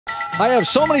I have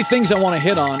so many things I want to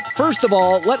hit on. First of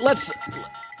all,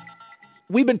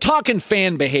 we've been talking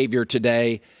fan behavior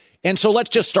today, and so let's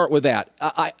just start with that.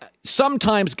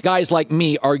 Sometimes guys like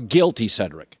me are guilty,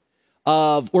 Cedric,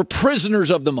 we're prisoners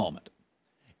of the moment.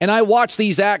 And I watch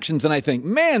these actions and I think,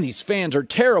 man, these fans are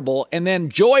terrible. And then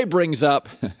Joy brings up,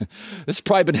 this has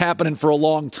probably been happening for a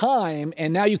long time,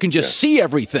 and now you can just see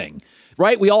everything,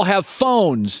 right? We all have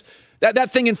phones.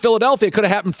 That thing in Philadelphia could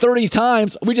have happened 30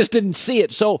 times. We just didn't see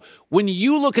it. So when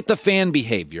you look at the fan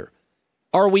behavior,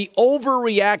 are we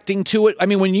overreacting to it? I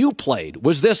mean, when you played,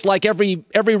 was this like every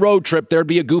road trip there'd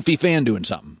be a goofy fan doing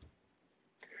something?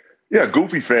 Yeah,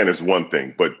 goofy fan is one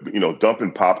thing, but,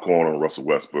 dumping popcorn on Russell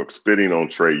Westbrook, spitting on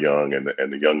Trae Young and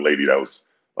the young lady that was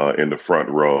in the front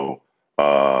row,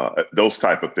 those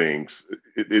type of things,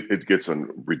 it gets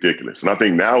ridiculous. And I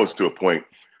think now it's to a point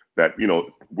that,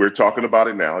 we're talking about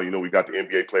it now. We got the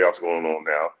NBA playoffs going on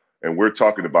now, and we're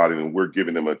talking about it and we're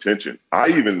giving them attention. I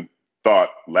even thought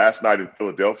last night in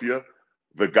Philadelphia,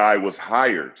 the guy was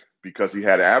hired because he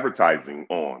had advertising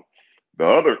on. The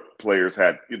other players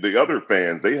the other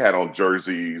fans, they had on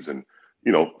jerseys and,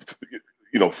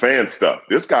 fan stuff.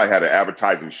 This guy had an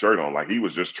advertising shirt on, like he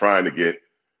was just trying to get,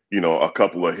 a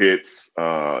couple of hits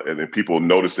and then people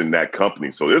noticing that company.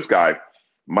 So this guy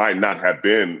might not have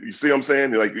been, you see what I'm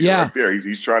saying? Like, right there,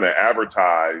 he's trying to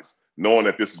advertise knowing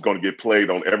that this is going to get played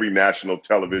on every national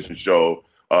television show.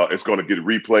 It's going to get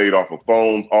replayed off of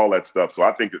phones, all that stuff. So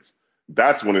I think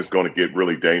that's when it's going to get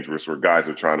really dangerous where guys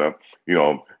are trying to,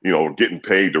 getting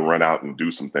paid to run out and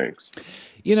do some things.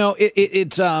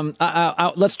 Let's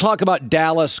talk about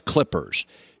Dallas Clippers.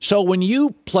 So when you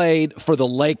played for the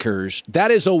Lakers,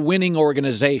 that is a winning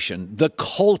organization. The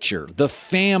culture, the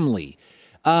family.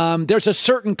 There's a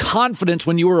certain confidence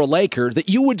when you were a Laker that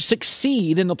you would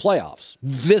succeed in the playoffs.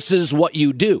 This is what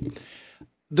you do.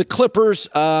 The Clippers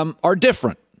are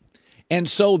different. And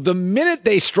so the minute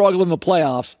they struggle in the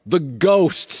playoffs, the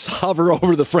ghosts hover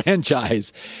over the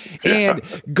franchise. And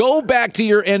go back to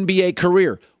your NBA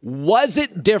career. Was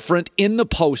it different in the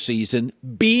postseason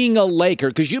being a Laker?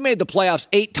 Because you made the playoffs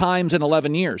 8 times in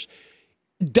 11 years.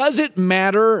 Does it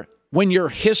matter when your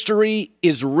history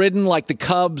is ridden like the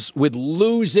Cubs with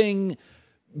losing,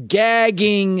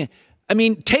 gagging? I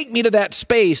mean, take me to that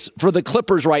space for the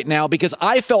Clippers right now, because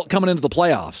I felt coming into the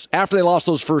playoffs after they lost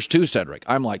those first 2, Cedric,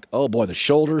 I'm like, oh boy, the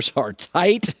shoulders are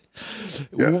tight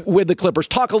with the Clippers.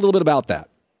 Talk a little bit about that.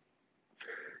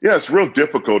 Yeah, it's real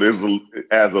difficult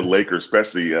as a Laker,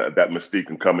 especially that mystique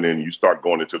and coming in, you start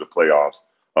going into the playoffs.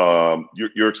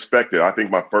 You're expected. I think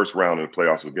my first round in the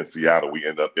playoffs was against Seattle. We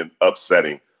ended up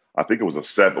upsetting. I think it was a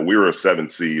 7. We were a 7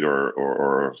 seed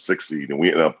or 6 seed, and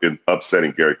we ended up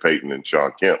upsetting Gary Payton and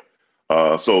Sean Kemp.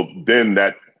 So then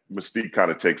that mystique kind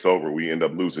of takes over. We end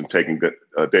up taking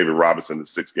David Robinson to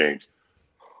 6 games.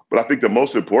 But I think the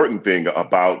most important thing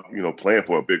about, playing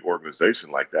for a big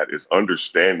organization like that is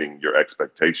understanding your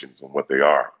expectations and what they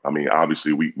are. I mean,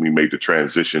 obviously we made the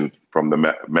transition from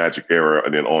the Magic era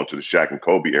and then on to the Shaq and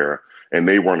Kobe era, and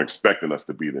they weren't expecting us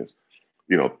to be this.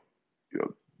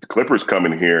 The Clippers come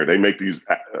in here, they make these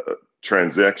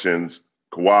transactions,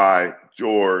 Kawhi,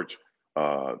 George,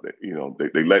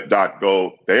 they let Doc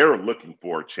go. They're looking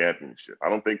for a championship. I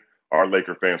don't think our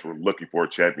Laker fans were looking for a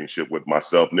championship with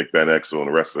myself, Nick Van Exel, and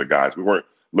the rest of the guys. We weren't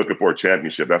looking for a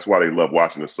championship. That's why they love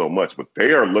watching us so much. But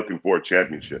they are looking for a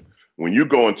championship. When you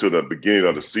go into the beginning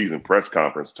of the season press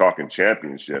conference talking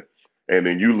championship, and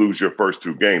then you lose your first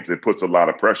 2 games, it puts a lot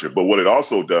of pressure. But what it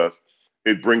also does,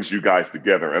 it brings you guys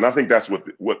together. And I think that's what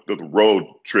the road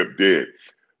trip did.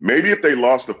 Maybe if they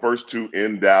lost the first 2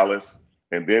 in Dallas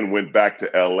and then went back to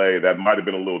LA, that might have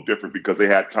been a little different because they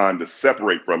had time to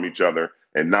separate from each other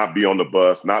and not be on the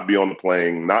bus, not be on the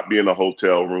plane, not be in a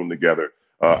hotel room together.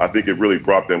 I think it really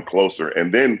brought them closer.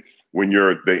 And then when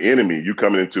you're the enemy, you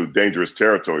coming into dangerous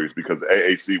territories because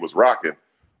AAC was rocking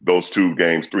those 2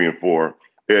 games, 3 and 4.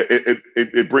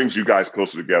 It brings you guys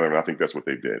closer together, and I think that's what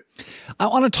they did. I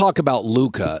want to talk about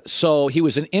Luka. So he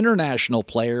was an international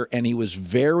player, and he was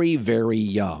very, very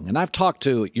young. And I've talked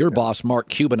to your boss, Mark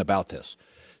Cuban, about this.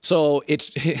 So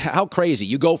it's how crazy.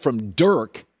 You go from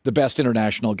Dirk, the best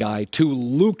international guy, to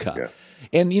Luka. Yeah.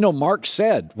 And, Mark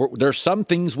said there's some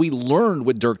things we learned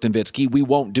with Dirk Nowitzki we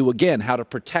won't do again, how to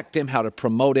protect him, how to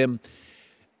promote him.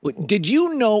 Did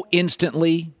you know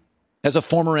instantly as a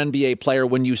former NBA player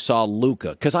when you saw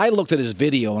Luka? Because I looked at his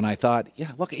video and I thought,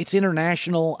 yeah, look, it's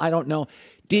international. I don't know.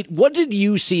 What did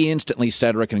you see instantly,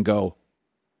 Cedric, and go,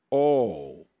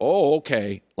 oh,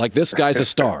 okay, like this guy's a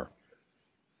star?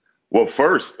 Well,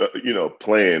 first,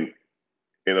 playing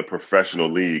in a professional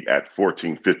league at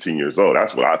 14, 15 years old,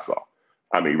 that's what I saw.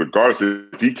 I mean, regardless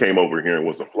if he came over here and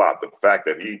was a flop, the fact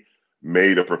that he,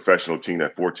 made a professional team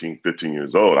at 14, 15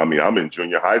 years old. I mean, I'm in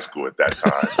junior high school at that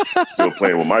time, still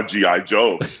playing with my G.I.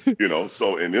 Joe,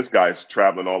 so, and this guy's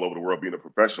traveling all over the world being a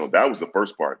professional. That was the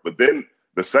first part. But then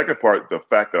the second part, the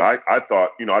fact that I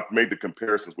thought, I made the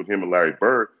comparisons with him and Larry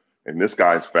Bird, and this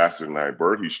guy's faster than Larry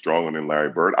Bird. He's stronger than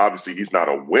Larry Bird. Obviously, he's not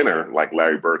a winner like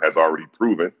Larry Bird has already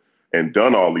proven and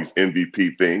done all these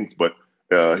MVP things, but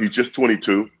he's just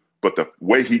 22. But the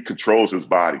way he controls his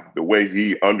body, the way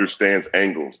he understands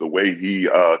angles, the way he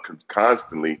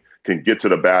constantly can get to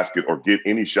the basket or get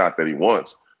any shot that he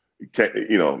wants,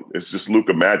 it's just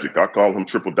Luka magic. I call him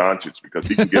Triple Doncic because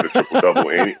he can get a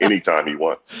triple-double anytime he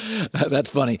wants.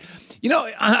 That's funny.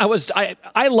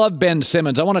 I love Ben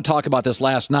Simmons. I want to talk about this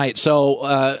last night.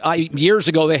 So years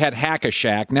ago they had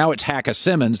Hack-a-Shaq. Now it's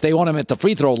Hack-a-Simmons. They want him at the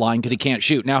free throw line because he can't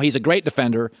shoot. Now he's a great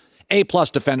defender.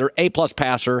 A-plus defender, A-plus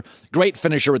passer, great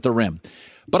finisher at the rim.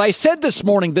 But I said this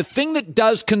morning, the thing that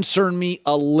does concern me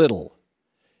a little,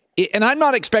 and I'm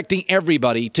not expecting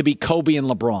everybody to be Kobe and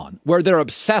LeBron, where they're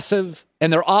obsessive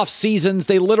and they're off seasons.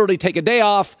 They literally take a day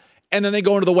off and then they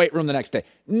go into the weight room the next day.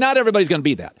 Not everybody's going to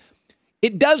be that.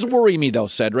 It does worry me, though,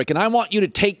 Cedric, and I want you to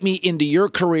take me into your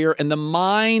career and the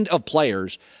mind of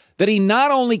players that he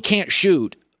not only can't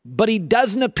shoot, but he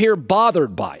doesn't appear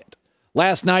bothered by it.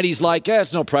 Last night, he's like,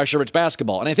 it's no pressure. It's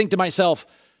basketball. And I think to myself,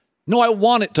 no, I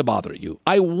want it to bother you.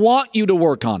 I want you to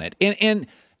work on it. And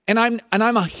I'm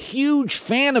a huge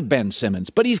fan of Ben Simmons,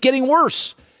 but he's getting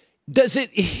worse.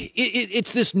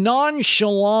 It's this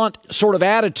nonchalant sort of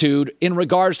attitude in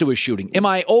regards to his shooting. Am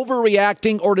I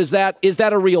overreacting, or is that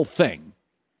a real thing?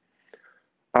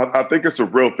 I think it's a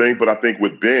real thing, but I think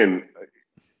with Ben,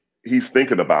 he's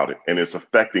thinking about it, and it's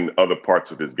affecting other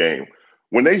parts of his game.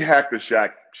 When they hacked the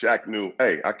Shaq knew,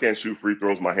 hey, I can't shoot free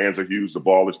throws. My hands are huge. The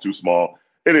ball is too small.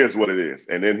 It is what it is.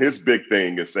 And then his big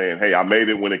thing is saying, hey, I made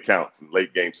it when it counts in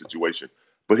late game situation.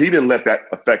 But he didn't let that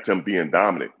affect him being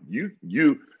dominant.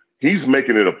 He's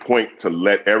making it a point to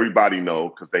let everybody know,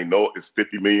 because they know it's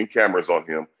 50 million cameras on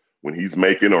him when he's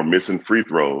making or missing free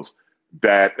throws,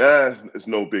 that it's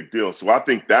no big deal. So I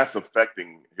think that's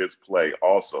affecting his play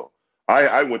also.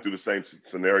 I went through the same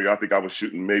scenario. I think I was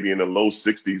shooting maybe in the low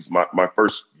 60s my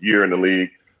first year in the league.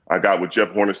 I got with Jeff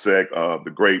Hornacek,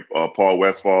 the great Paul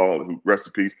Westphal, who rest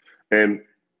in peace. And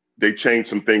they changed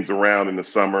some things around in the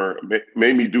summer,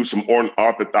 made me do some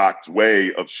unorthodox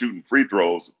way of shooting free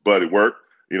throws, but it worked.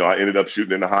 I ended up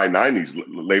shooting in the high 90s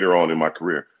later on in my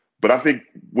career. But I think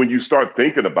when you start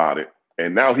thinking about it,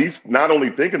 and now he's not only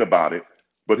thinking about it,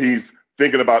 but he's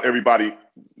thinking about everybody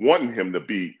wanting him to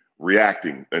be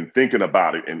reacting and thinking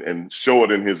about it and show it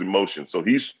in his emotions. So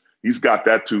he's got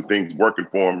that two things working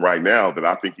for him right now that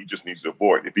I think he just needs to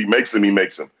avoid. If he makes them, he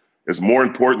makes them. There's more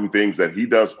important things that he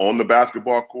does on the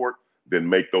basketball court than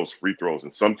make those free throws.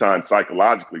 And sometimes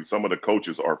psychologically, some of the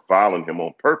coaches are fouling him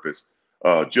on purpose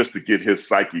just to get his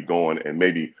psyche going and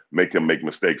maybe make him make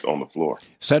mistakes on the floor.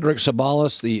 Cedric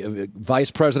Ceballos, the vice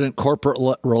president,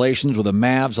 corporate relations with the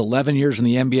Mavs, 11 years in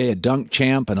the NBA, a dunk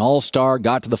champ, an all-star,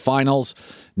 got to the finals,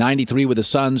 93 with the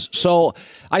Suns. So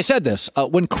I said this,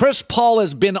 when Chris Paul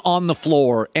has been on the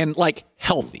floor and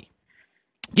healthy,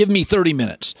 give me 30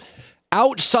 minutes.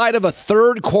 Outside of a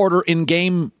third quarter in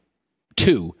game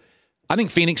 2, I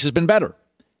think Phoenix has been better.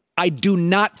 I do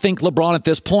not think LeBron at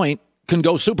this point can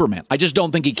go Superman. I just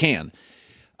don't think he can.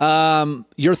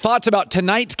 Your thoughts about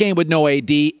tonight's game with no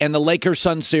AD and the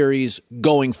Lakers-Suns series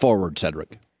going forward,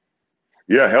 Cedric?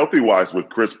 Yeah, healthy-wise with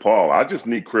Chris Paul, I just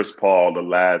need Chris Paul the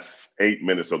last 8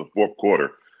 minutes of the fourth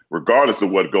quarter, regardless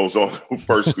of what goes on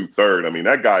first through third. I mean,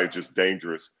 that guy is just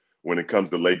dangerous when it comes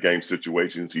to late-game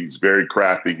situations. He's very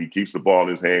crafty. He keeps the ball in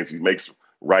his hands. He makes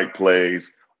right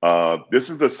plays. This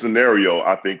is a scenario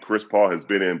I think Chris Paul has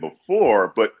been in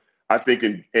before, but I think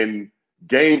in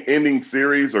game-ending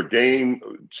series or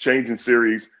game-changing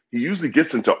series, he usually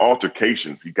gets into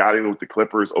altercations. He got in with the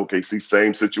Clippers, OKC,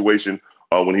 same situation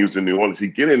when he was in New Orleans. He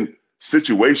get in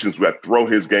situations that throw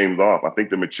his games off. I think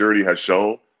the maturity has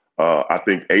shown. I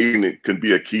think Aiden can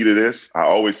be a key to this. I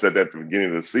always said that at the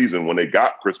beginning of the season when they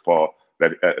got Chris Paul,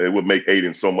 that it would make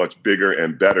Aiden so much bigger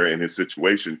and better in his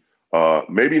situation.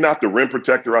 Maybe not the rim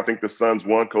protector I think the Suns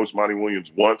won, Coach Monty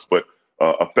Williams wants, but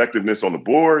effectiveness on the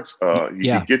boards. He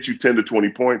can get you 10 to 20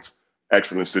 points.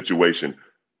 Excellent situation.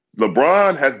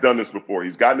 LeBron has done this before.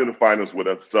 He's gotten to the finals with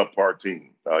a subpar team,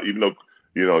 even though,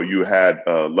 you had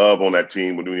Love on that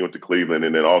team when he went to Cleveland,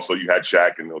 and then also you had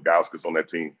Shaq and Ilgauskas on that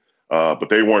team. But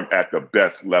they weren't at the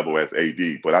best level as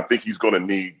AD. But I think he's going to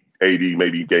need AD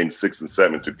maybe game 6 and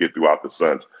 7 to get throughout the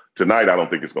Suns. Tonight, I don't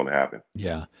think it's going to happen.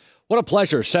 Yeah. What a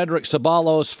pleasure. Cedric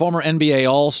Ceballos, former NBA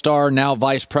All-Star, now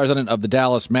Vice President of the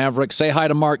Dallas Mavericks. Say hi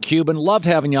to Mark Cuban. Loved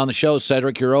having you on the show,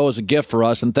 Cedric. You're always a gift for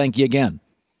us, and thank you again.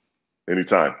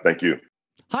 Anytime. Thank you.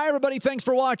 Hi, everybody. Thanks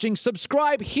for watching.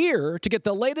 Subscribe here to get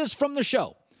the latest from the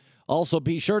show. Also,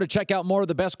 be sure to check out more of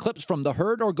the best clips from The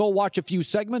Herd or go watch a few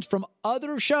segments from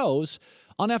other shows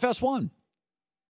on FS1.